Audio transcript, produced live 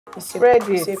Spread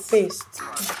it. It's a paste.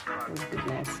 Oh,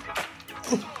 goodness.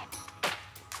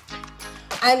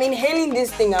 I'm inhaling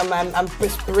this thing. I'm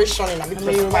perspirationing. I'm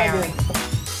perspiring.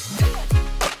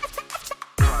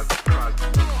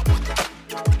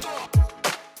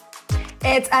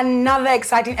 It's another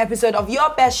exciting episode of your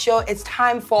best show. It's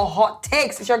time for Hot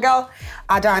Takes. It's your girl,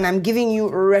 Ada, and I'm giving you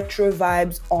retro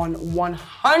vibes on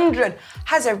 100.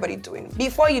 How's everybody doing?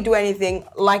 Before you do anything,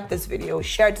 like this video,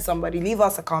 share it to somebody, leave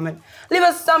us a comment, leave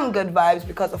us some good vibes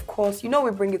because, of course, you know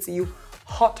we bring it to you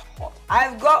hot.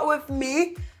 I've got with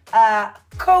me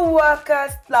co-worker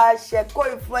slash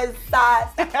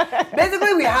co-influencers.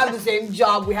 Basically, we have the same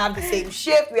job, we have the same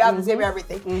shift, we have the same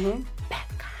everything.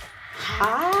 Becca.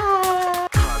 Hi.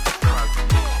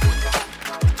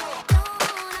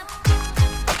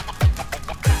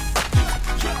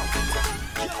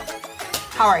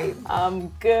 How are you? I'm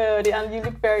good, and you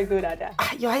look very good at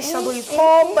that. Your eyeshadow is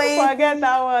popping. Forget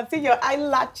that one. See your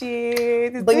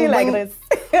eyelashes. It's Bling, like bling.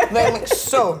 this.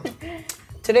 So,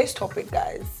 today's topic,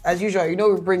 guys, as usual, you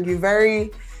know we bring you very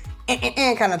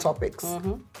kind of topics.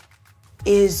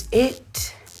 Is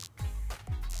it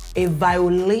a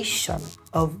violation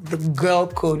of the girl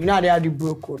code? You know how they have the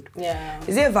bro code? Yeah.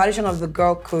 Is it a violation of the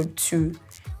girl code to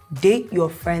date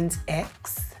your friend's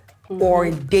ex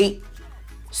or date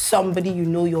somebody you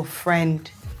know your friend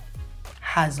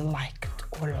has liked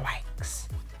or likes?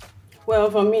 Well,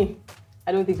 for me,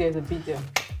 I don't think there's a big deal.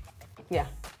 Yeah.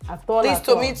 I've thought Pleased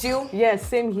to meet you. Yes,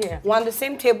 same here. We're on the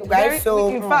same table, guys.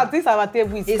 In fact, this our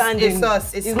table is standing. It's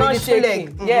us. It's not really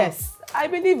shaking. leg. Yes. I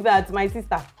believe that my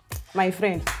sister, my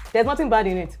friend, there's nothing bad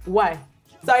in it. Why?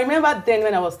 So I remember then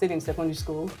when I was still in secondary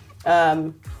school,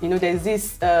 you know, there's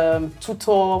this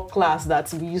tutor class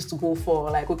that we used to go for.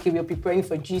 Like, okay, we're preparing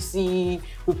for GC,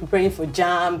 we're preparing for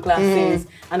JAM classes,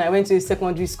 and I went to a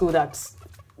secondary school that's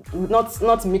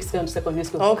not mixed secondary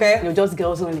school. Okay. You know, just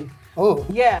girls only. Oh.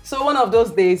 Yeah. So one of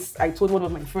those days, I told one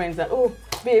of my friends that, oh,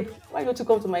 babe, why don't you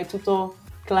come to my tutor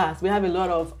class? We have a lot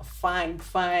of fine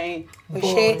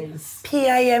boys.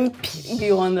 PIMP.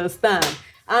 You understand?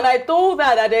 And I told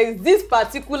her that there is this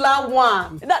particular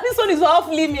one. That this one is off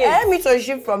limits. Let me to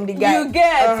shift from the guy. You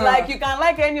get, like, you can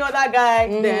like any other guy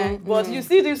there. But you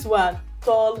see this one,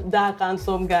 tall, dark,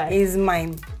 handsome guy. He's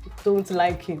mine. Don't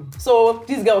like him. So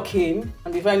this girl came,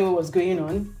 and before I knew what was going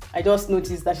on, I just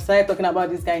noticed that she started talking about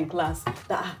this guy in class.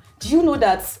 That, do you know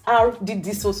that R did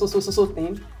this so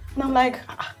thing? And I'm like,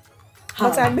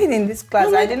 But I've been in this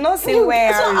class. I did not see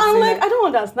where so R is I'm in like, it. I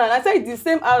don't understand. I said, it's the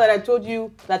same R that I told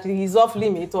you that he's off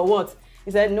limit or what?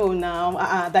 He said, no, now,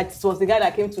 that it was the guy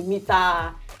that came to meet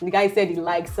her. And the guy said he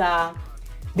likes her.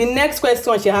 The next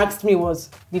question she asked me was,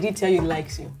 did he tell you he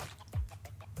likes you?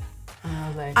 And I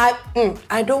was like,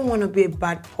 I don't want to be a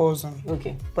bad person.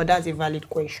 okay. But that's a valid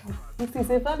question. It is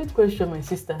a valid question, my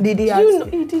sister. Did he Do ask you you? know,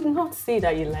 he did not say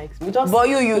that he likes me. Just But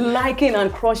you liking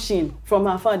and crushing from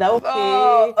her father. Okay.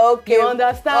 Oh, okay. You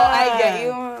understand? Oh, I get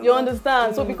you. You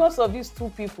understand? So because of these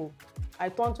two people, I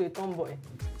turned to a tomboy.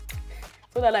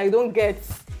 So that I don't get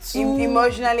too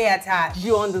emotionally attached.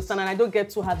 You understand? And I don't get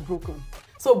too heartbroken.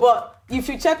 So, but if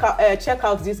you check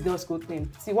out this girls' code thing,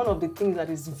 see, one of the things that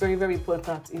is very, very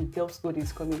important in girls' code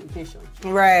is communication.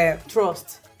 Right.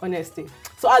 Trust, honesty.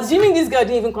 So assuming this girl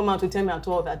didn't even come out to tell me at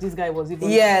all that this guy was even...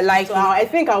 Yeah, like... So I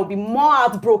think I would be more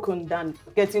heartbroken than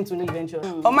getting to know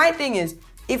eventually. But my thing is,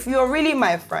 if you're really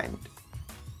my friend,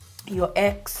 your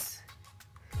ex,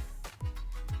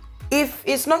 if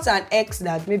it's not an ex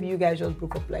that maybe you guys just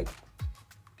broke up like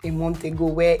a month ago,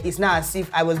 where it's not as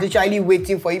if I was literally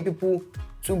waiting for you people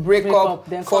to break up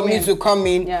then for me to come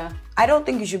in. Yeah. I don't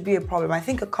think it should be a problem. I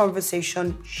think a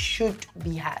conversation should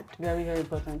be had. Very, very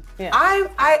important. Yeah.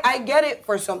 I get it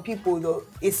for some people though.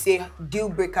 It's a deal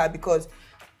breaker because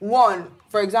one,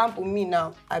 for example, me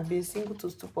now, I've been single to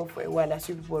stupor for a while. I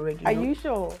see people already know. Are you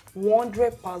sure?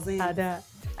 100%. Ada,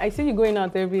 I see you going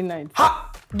out every night.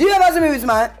 Ha! Do you ever see me with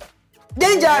my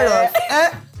dangerous?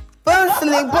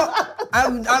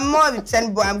 I'm more of a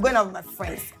 10 boy. I'm going out with my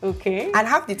friends. Okay. And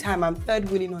half the time, I'm third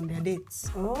wheeling on their dates.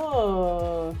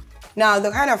 Oh. Now, the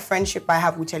kind of friendship I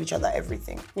have, we tell each other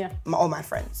everything. Yeah. All my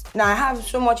friends. Now, I have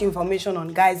so much information on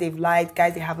guys they've liked,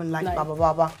 guys they haven't liked, blah, blah,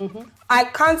 blah, blah. I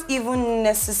can't even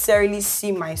necessarily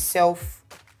see myself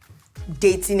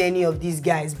dating any of these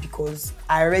guys because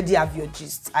I already have your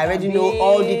gist. I already know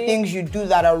all the things you do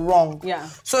that are wrong. Yeah.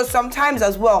 So sometimes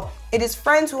as well, It is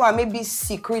friends who are maybe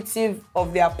secretive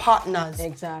of their partners.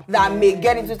 Exactly. That may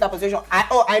get into that position.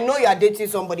 I know you are dating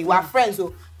somebody. We are friends,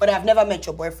 but I've never met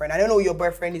your boyfriend. I don't know who your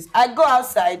boyfriend is. I go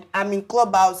outside, I'm in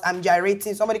clubhouse, I'm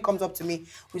gyrating. Somebody comes up to me,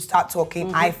 we start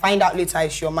talking. I find out later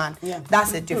it's your man. Yeah.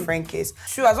 That's a different case.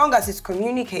 So as long as it's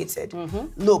communicated,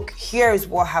 look, here is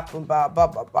what happened, blah, blah,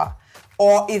 blah, blah.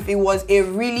 Or if it was a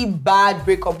really bad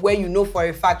breakup where you know for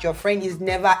a fact your friend is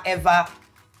never ever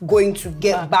going to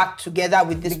get back together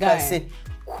with this person,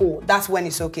 cool, that's when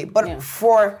it's okay. But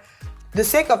for the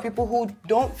sake of people who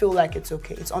don't feel like it's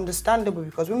okay, it's understandable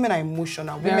because women are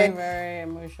emotional. Very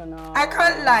emotional. I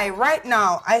can't lie, right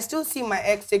now, I still see my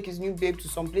ex take his new babe to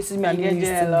some places me and him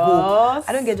used to go.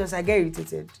 I don't get jealous, I get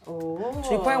irritated. To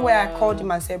the point where I called him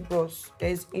and said, bros,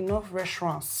 there's enough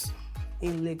restaurants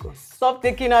in Lagos. Stop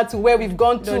taking her to where we've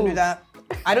gone to. Don't do that.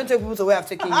 I don't take people to where I've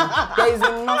taken you. There is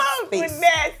enough space.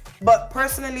 But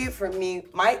personally, for me,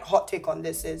 my hot take on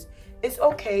this is, it's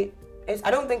okay. I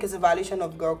don't think it's a violation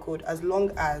of girl code as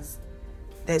long as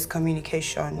there's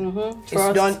communication.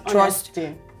 Trust.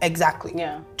 Exactly.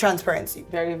 Yeah. Transparency.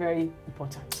 Very, very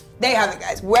important. There you have it,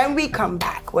 guys. When we come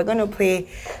back, we're gonna play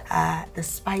the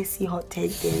spicy hot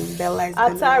take game. Bella is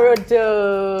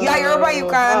Atarodo. Yeah, Yoruba, you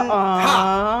can.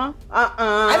 I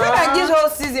feel like this whole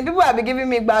season, people have been giving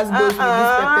me bad with this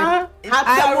pepper.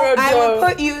 I will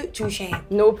put you to shame.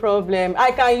 No problem.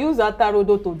 I can use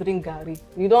Atarodo to drink gari.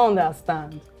 You don't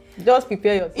understand. Just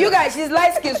prepare yourself. You guys, she's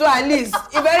light skin, so at least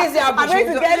if anything happens,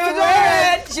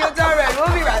 she'll turn red.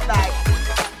 We'll be right back.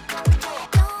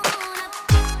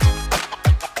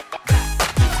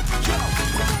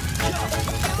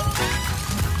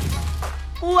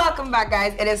 Welcome back,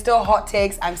 guys. It is still Hot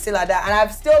Takes. I'm still Ada, and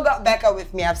I've still got Becca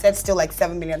with me. I've said still like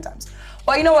 7 million times.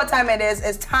 But you know what time it is?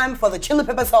 It's time for the chili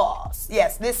pepper sauce.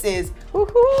 Yes, this is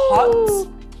hot.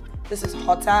 This is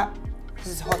hotter. This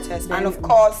is hottest. And of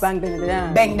course, bang,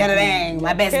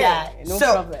 my best guy. No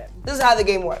problem. This is how the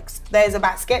game works. There is a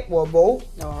basket or a bowl.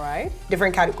 All right.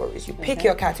 Different categories. You pick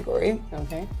your category.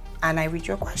 Okay. And I read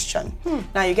your question.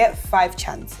 Now you get 5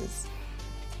 chances.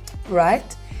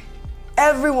 Right?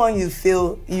 Every one you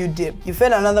fail, you dip. You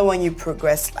fail another one, you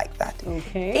progress like that.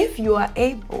 Okay. If you are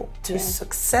able to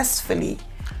successfully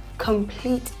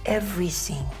complete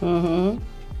everything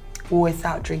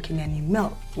without drinking any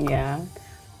milk,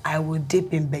 I would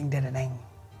dip in bang da da dang.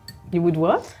 You would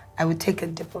what? I would take a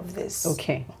dip of this.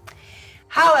 Okay.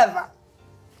 However,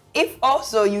 if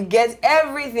also you get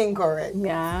everything correct,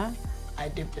 I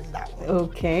dip in that one.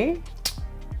 Okay.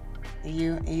 Do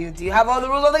you have all the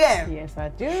rules of the game? Yes, I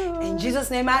do. In Jesus'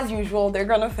 name, as usual, they're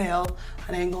gonna fail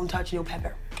and I ain't gonna touch no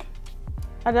pepper.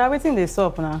 I'm waiting this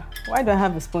up now. Why do I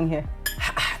have a spoon here?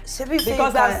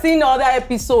 Because I've seen other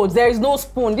episodes. There is no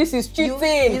spoon. This is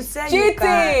cheating. You said cheating. You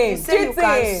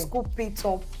can scoop it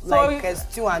up like a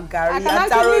stew and gari. I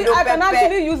can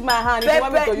actually use my hand. If you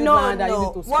want me to use my hand, I use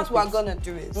it to scoop What we're gonna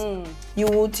do is you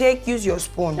will use your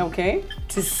spoon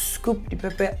to scoop the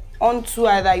pepper onto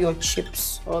either your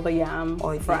chips or the yam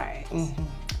or fry.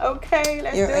 Okay,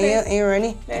 let's do this. Are you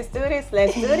ready? Let's do this.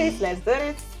 Let's do this. Let's do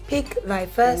this. Pick thy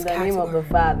first category. In the name of the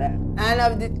Father. And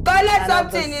of the toilet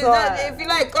something is that if you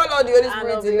like call out the Holy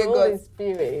Spirit in Lagos. Holy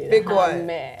Spirit. Pick one.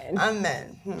 Amen.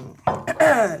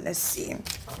 Amen. Let's see.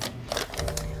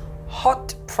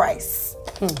 Hot price.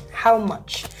 How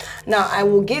much? Now I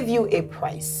will give you a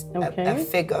price, a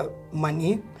figure,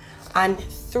 money, and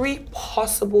 3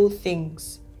 possible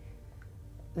things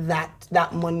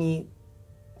that money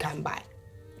can buy.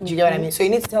 Do you get what I mean? So you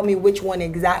need to tell me which one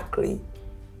exactly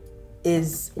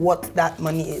is what that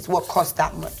money is, what costs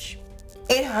that much.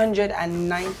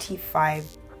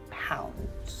 895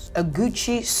 pounds. A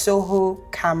Gucci Soho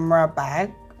camera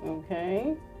bag.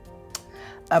 Okay.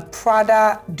 A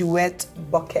Prada Duet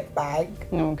bucket bag.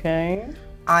 Okay.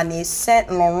 And a Saint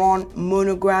Laurent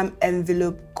monogram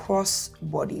envelope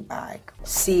crossbody bag.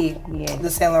 See,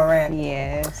 the Saint Laurent.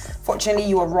 Yes. Fortunately,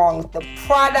 you were wrong. The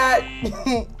Prada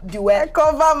Duet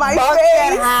cover my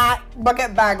face.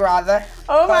 Bucket bag rather.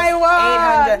 Oh my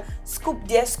word. 800. Scoop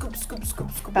there, scoop.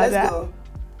 Let's go.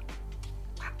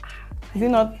 Is it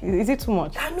not? Is it too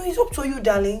much? No, it's up to you,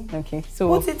 darling. Okay,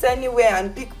 so put it anywhere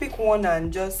and pick one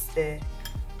and just enjoy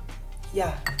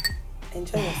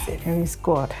yourself. There is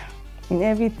God in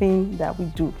everything that we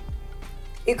do.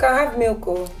 You can have milk,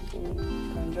 or you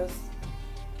can just.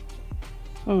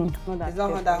 It's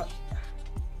not that.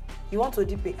 You want to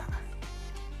dip it?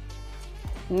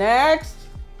 Next.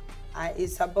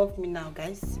 It's above me now,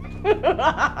 guys.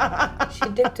 She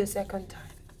dipped a second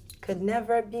time. Could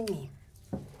never be me.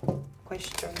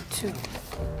 Question 2.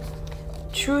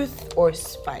 Truth or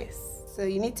spice? So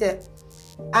you need to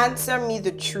answer me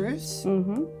the truth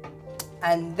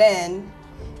And then,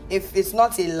 if it's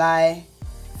not a lie,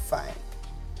 fine.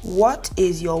 What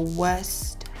is your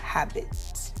worst habit?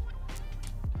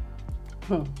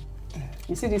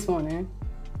 You see this one, eh?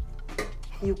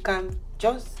 You can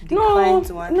just decline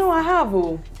to answer. No, I have.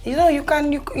 Oh. You know, you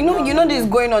know this is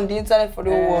going on the internet for the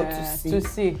whole world to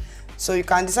see. So you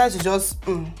can decide to just.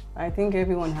 I think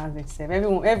everyone has itself.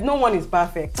 No one is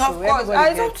perfect. Of course,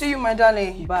 I talk to you, my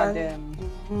darling. But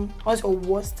what's your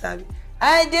worst habit?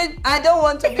 I don't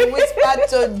want to be whispered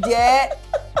to there.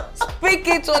 Speak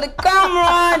it to the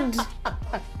camera.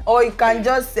 Or you can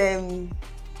just trying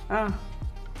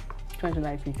to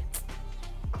like it.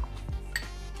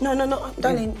 No,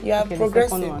 darling. You are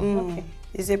progressing. Okay.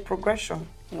 It's a progression.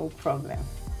 No problem.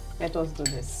 Let us do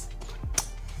this.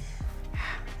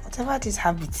 Whatever this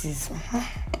habit is,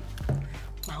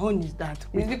 my own is that.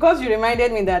 It's because you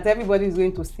reminded me that everybody is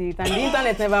going to see it, and the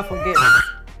internet never forgets.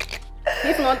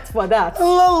 If not for that,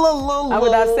 I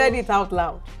would have said it out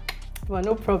loud. But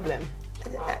no problem.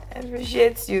 I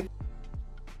appreciate you.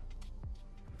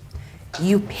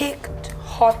 You picked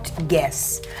hot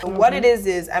guess. What it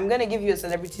is I'm gonna give you a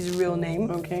celebrity's real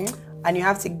name. Okay. And you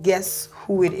have to guess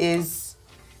who it is.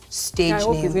 Stage name. I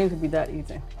hope it's going to be that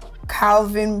easy.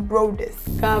 Calvin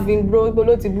Brodus. Calvin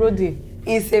Brody.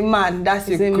 He's a man. That's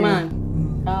a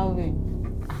man. Calvin.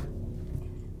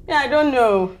 Yeah, I don't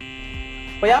know.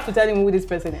 But you have to tell him who this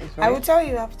person is, right? I will tell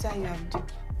you after you have to.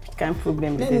 Can't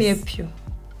problem with Let me help you.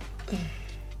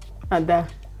 Ada.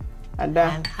 I'm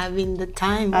having the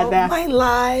time of my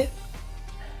life.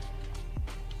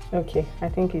 Okay, I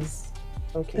think it's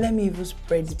okay. Let me even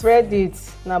spread it. Spread it.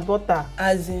 Now butter.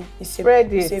 As in, it's a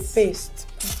paste.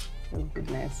 Oh,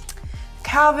 goodness.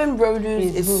 Calvin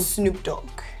Brodus is Snoop Dogg.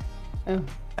 Oh.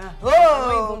 I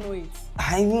don't even know it.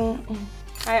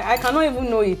 I cannot even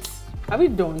know it. Are we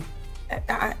done?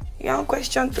 You're on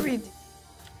question 3.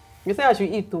 You say I should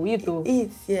eat too.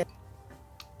 Eat, yeah.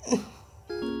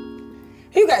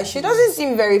 You guys, she doesn't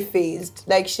seem very phased.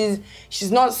 Like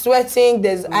she's not sweating.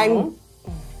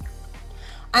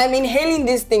 I'm inhaling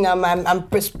this thing. I'm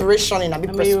perspiration. I'm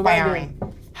perspiring.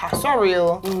 Sorry.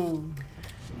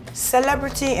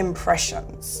 Celebrity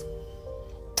impressions.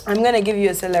 I'm gonna give you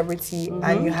a celebrity,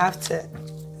 and you have to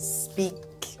speak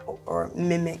or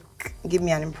mimic. Give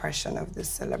me an impression of this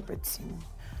celebrity.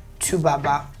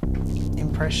 Baba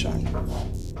impression.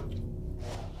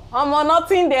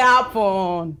 Nothing they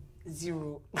happen.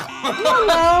 0.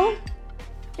 No.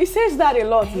 He says that a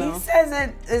lot now. He says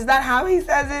it. Is that how he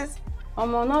says it?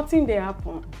 Nothing they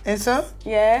happen. And so?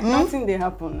 Yeah, nothing they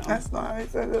happen now. That's not how he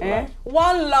says it.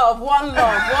 One love. And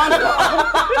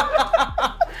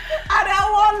then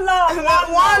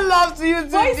one love to you too.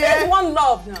 But he says one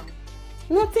love now.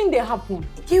 Nothing they happen.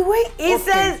 He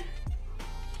says,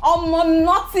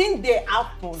 nothing they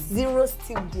happen. 0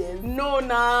 still there. No,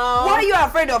 now. Why are you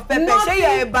afraid of Pepe? Say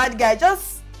you're a bad guy.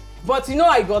 But you know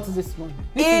I got this one.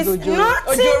 This is Ojoro.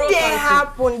 Nothing they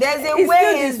happen. There's a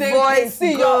way his voice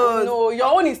goes. No, your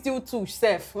own is still too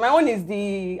safe. My own is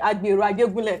the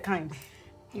Agbero kind.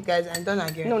 You guys, I'm done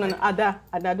again. No. Ada,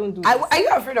 don't do that. Are you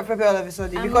afraid of Pepe all of a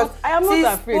sudden? I am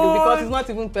not afraid because it's not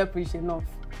even pepperish enough.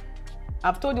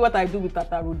 I've told you what I do with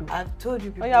Tatarudo. I've told you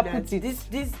people that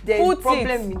there's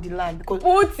problem in the land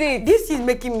because this is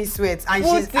making me sweat and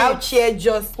she's out here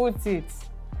just put it.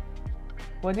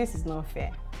 But this is not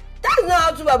fair. That's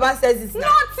not how Baba says it.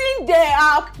 Nothing there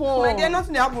happen. My dear,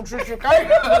 nothing there happen. True.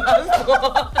 Carry on.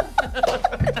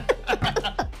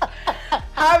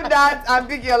 Have that and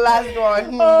pick your last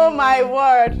one. Oh my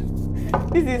word.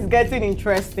 This is getting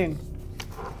interesting.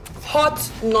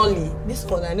 Hot Nolly. This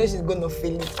one, I know she's going to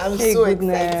feel it. I'm so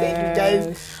excited, you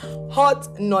guys. Hot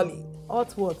Nolly.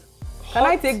 Hot what? Can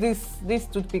I take this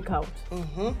toothpick out?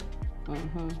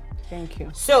 Thank you.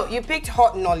 So, you picked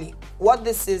Hot Nolly. What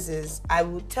this is I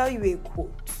will tell you a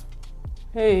quote.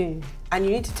 Hey. And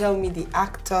you need to tell me the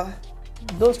actor.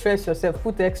 Don't stress yourself.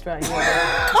 Put extra in.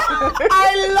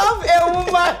 I love a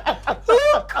woman who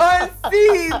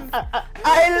conceives.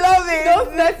 I love it.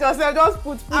 Don't stress yourself. Just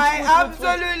put.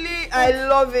 I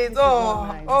love it.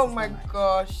 Oh my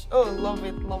gosh. Oh, love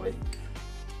it.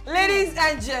 Ladies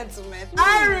and gentlemen,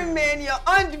 I remain your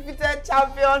undefeated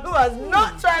champion who has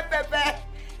not tried pepper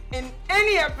in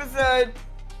any episode.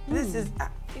 This is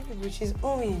she's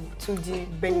owing to the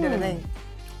Bengdalen.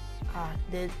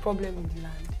 There's problem in the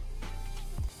land.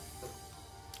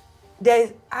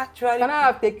 There's actually. Can I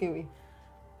have takeaway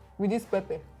with this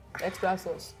pepper, extra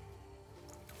sauce?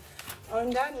 On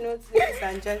that note, ladies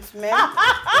and gentlemen, we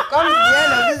come to the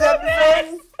end of this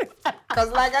episode.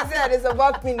 Because like I said, it's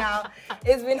about me now.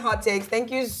 It's been Hot Takes.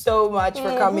 Thank you so much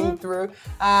for coming through.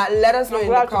 Let us know in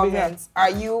the comments.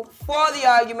 Are you for the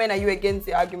argument? Are you against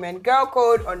the argument? Girl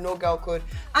code or no girl code?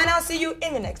 And I'll see you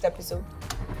in the next episode.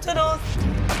 Toodles!